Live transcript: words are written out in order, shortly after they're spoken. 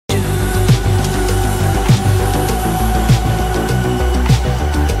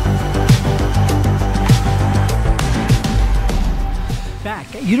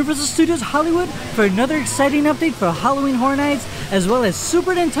Universal Studios Hollywood for another exciting update for Halloween Horror Nights as well as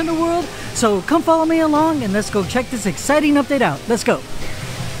Super Nintendo World. So come follow me along and let's go check this exciting update out. Let's go.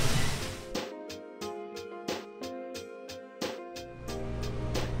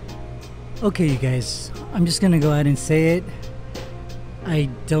 Okay, you guys, I'm just gonna go ahead and say it. I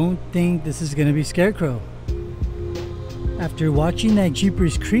don't think this is gonna be Scarecrow. After watching that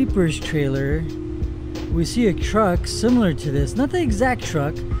Jeepers Creepers trailer, we see a truck similar to this. Not the exact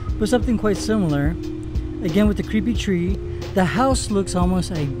truck, but something quite similar. Again with the creepy tree. The house looks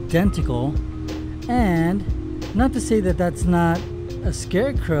almost identical. And not to say that that's not a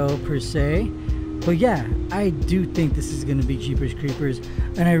Scarecrow per se, but yeah, I do think this is going to be Jeepers Creepers.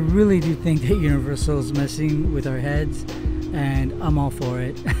 And I really do think that Universal is messing with our heads. And I'm all for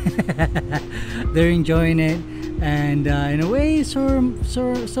it. They're enjoying it. And in a way, so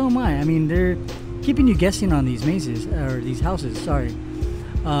am I. I mean, they're keeping you guessing on these mazes, or these houses, sorry.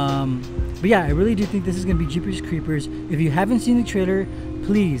 But yeah, I really do think this is going to be Jeepers Creepers. If you haven't seen the trailer,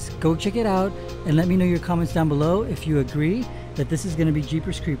 please go check it out and let me know your comments down below if you agree that this is going to be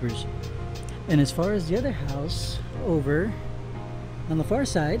Jeepers Creepers. And as far as the other house over on the far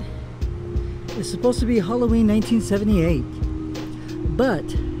side, it's supposed to be Halloween 1978.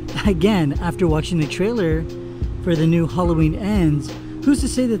 But again, after watching the trailer for the new Halloween Ends, who's to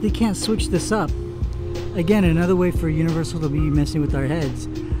say that they can't switch this up? Again, another way for Universal to be messing with our heads.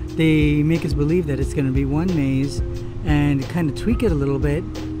 They make us believe that it's going to be one maze and kind of tweak it a little bit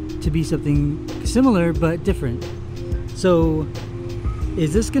to be something similar but different. So,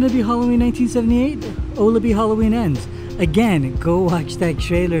 is this going to be Halloween 1978 or will it be Halloween Ends? Again, go watch that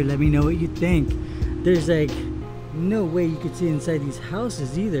trailer. Let me know what you think. There's like no way you could see inside these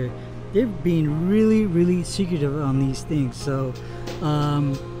houses either. They're being really secretive on these things. So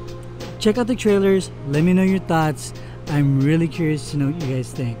check out the trailers. Let me know your thoughts. I'm really curious to know what you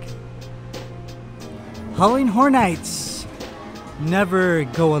guys think. Halloween Horror Nights. Never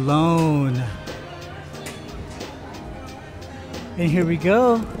go alone. And here we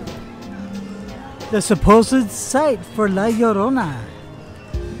go. The supposed site for La Llorona.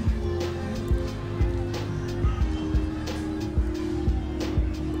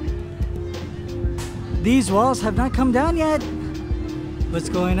 These walls have not come down yet. What's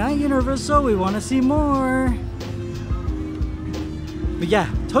going on, Universal? We want to see more. But yeah,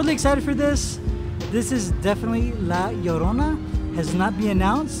 totally excited for this. This is definitely La Llorona. Has not been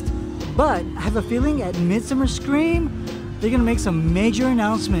announced, but I have a feeling at Midsummer Scream, they're gonna make some major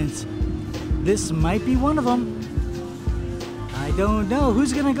announcements. This might be one of them. I don't know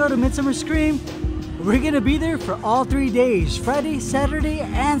who's gonna go to Midsummer Scream. We're gonna be there for all 3 days, Friday, Saturday,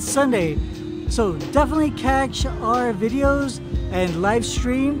 and Sunday. So definitely catch our videos and live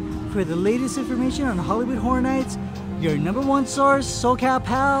stream for the latest information on Hollywood Horror Nights. Your #1 source, SoCal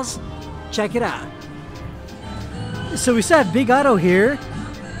Pals. Check it out. So we still have Big Otto here,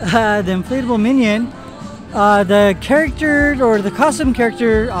 the inflatable minion. The character, or the costume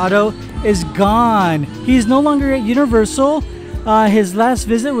character, Otto, is gone. He's no longer at Universal. His last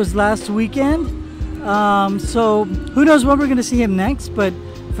visit was last weekend. So who knows when we're gonna see him next, but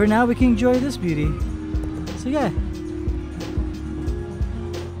for now we can enjoy this beauty. So yeah.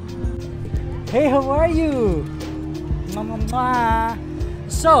 Hey, how are you?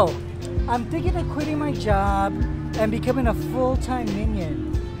 So, I'm thinking of quitting my job and becoming a full-time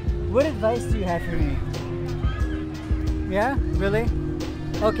minion. What advice do you have for me? Yeah? Really?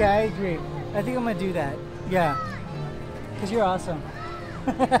 Okay, I agree. I think I'm gonna do that. Yeah. Because you're awesome.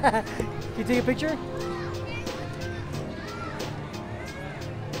 Can you take a picture?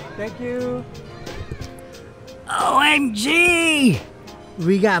 Thank you. OMG!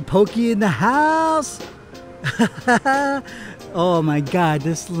 We got Pokey in the house. Oh my god,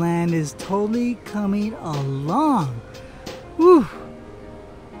 this land is totally coming along. Whew.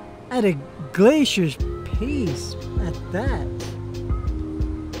 At a glacier's pace at that.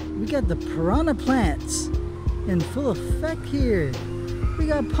 We got the piranha plants in full effect here. We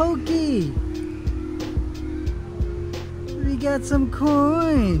got Pokey. We got some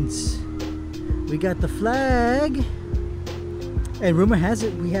coins. We got the flag. And rumor has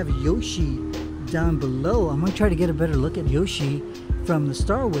it we have Yoshi down below. I'm gonna try to get a better look at Yoshi from the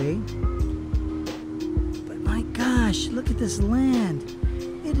Starway. But my gosh, look at this land.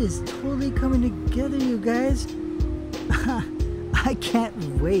 It is totally coming together, you guys. I can't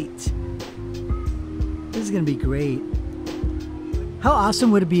wait. This is gonna be great. How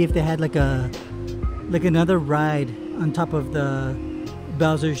awesome would it be if they had like another ride on top of the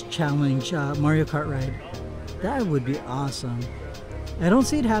Bowser's Challenge Mario Kart ride? That would be awesome. I don't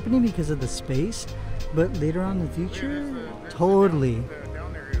see it happening because of the space, but later on in the future, totally.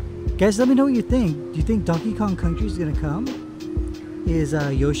 Guys, let me know what you think. Do you think Donkey Kong Country is gonna come? Is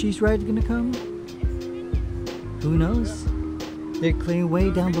Yoshi's Ride gonna come? Who knows? They're clearing way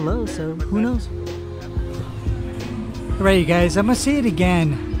down below, so who knows? Alright, you guys, I'm gonna say it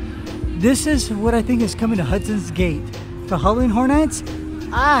again. This is what I think is coming to Hudson's Gate. For Halloween Horror Nights,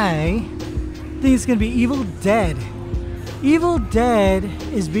 I think it's gonna be Evil Dead. Evil Dead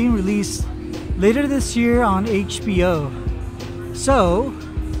is being released later this year on HBO. So,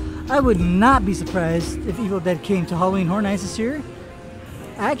 I would not be surprised if Evil Dead came to Halloween Horror Nights this year.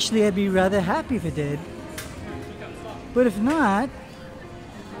 Actually, I'd be rather happy if it did. But if not,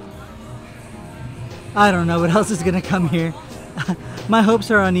 I don't know what else is gonna come here. My hopes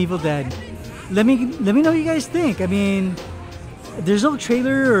are on Evil Dead. Let me know what you guys think. I mean, there's no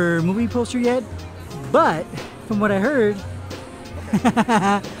trailer or movie poster yet, but from what I heard,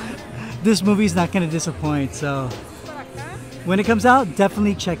 this movie's not gonna disappoint. So when it comes out,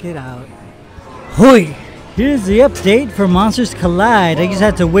 definitely check it out. Hoi! Here's the update for Monsters Collide. I just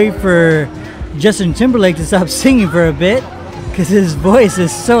had to wait for Justin Timberlake to stop singing for a bit because his voice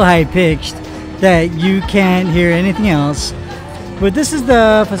is so high-pitched that you can't hear anything else. But this is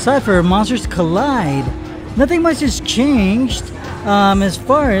the facade for Monsters Collide. Nothing much has changed as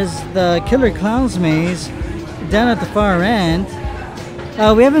far as the Killer Clowns maze down at the far end.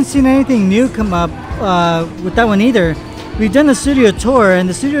 We haven't seen anything new come up with that one either. We've done a studio tour, and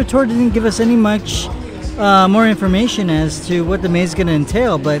the studio tour didn't give us any much more information as to what the maze is going to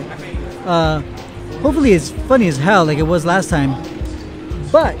entail, but hopefully it's funny as hell like it was last time.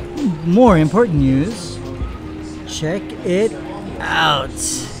 But more important news, check it out.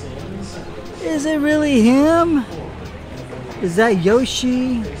 Is it really him? Is that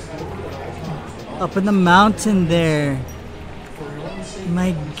Yoshi up in the mountain there?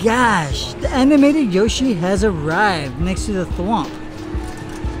 My gosh, the animated Yoshi has arrived next to the thwomp.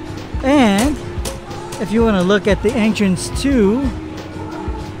 And if you want to look at the entrance to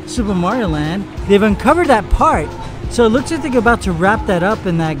Super Mario Land, they've uncovered that part. So it looks like they're about to wrap that up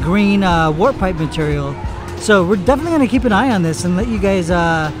in that green warp pipe material. So we're definitely going to keep an eye on this and let you guys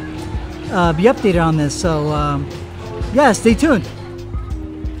be updated on this. So yeah, stay tuned.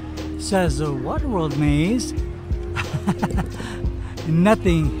 Says the Waterworld maze.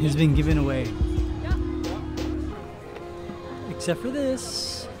 Nothing has been given away. Except for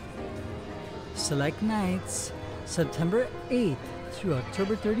this. Select nights, September 8th through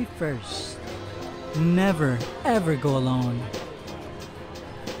October 31st. Never, ever go alone.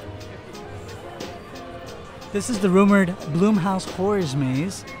 This is the rumored Blumhouse Horrors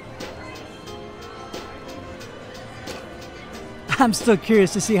maze. I'm still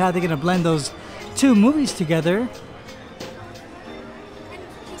curious to see how they're going to blend those two movies together.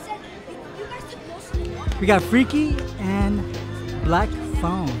 We got Freaky and Black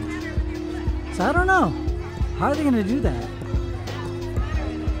Phone. So I don't know. How are they going to do that?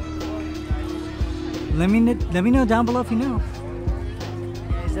 Let me know down below if you know.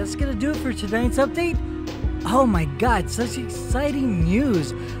 Guys, that's going to do it for tonight's update. Oh my god, such exciting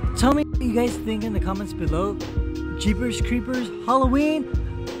news. Tell me what you guys think in the comments below. Jeepers Creepers Halloween.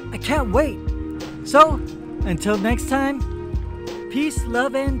 I can't wait. So, until next time, peace,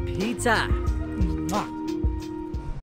 love, and pizza.